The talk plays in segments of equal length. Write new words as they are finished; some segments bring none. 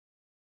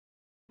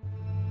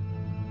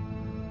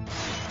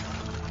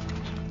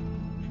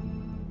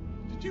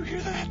Do you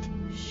hear that?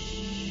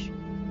 Shh.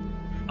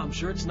 I'm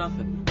sure it's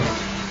nothing.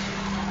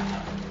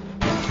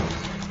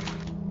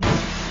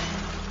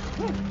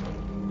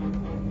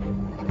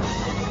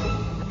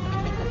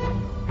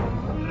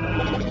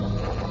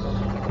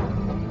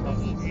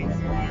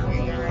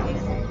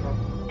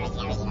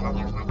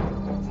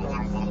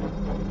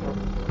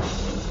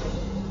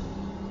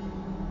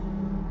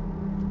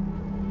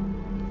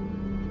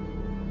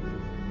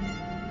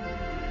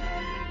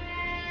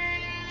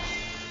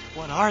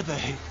 What are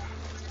they?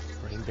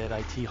 Brain-dead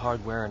IT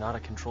hardware and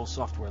out-of-control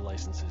software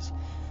licenses.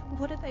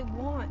 What do they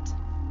want?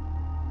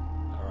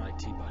 Our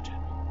IT budget.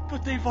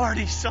 But they've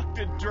already sucked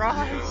it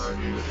dry.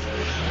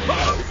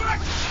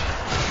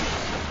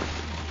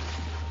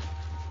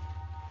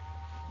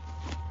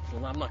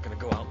 Well, I'm not going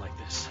to go out like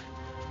this.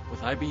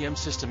 With IBM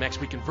System X,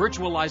 we can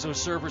virtualize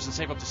those servers and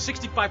save up to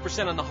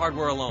 65% on the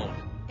hardware alone.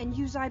 And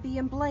use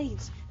IBM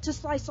blades to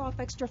slice off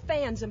extra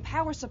fans and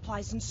power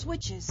supplies and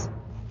switches.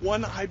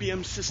 One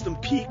IBM System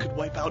P could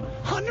wipe out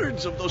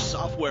hundreds of those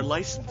software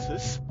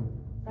licenses.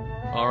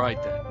 All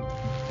right, then.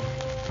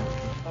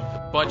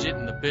 The budget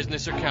and the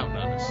business are counting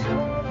on us.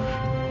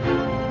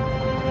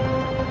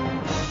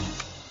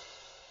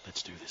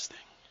 Let's do this thing.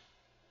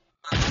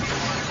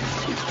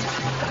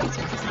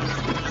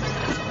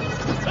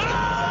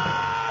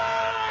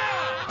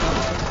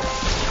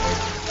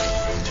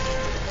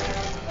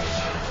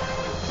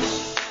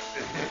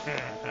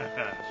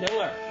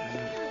 Killer.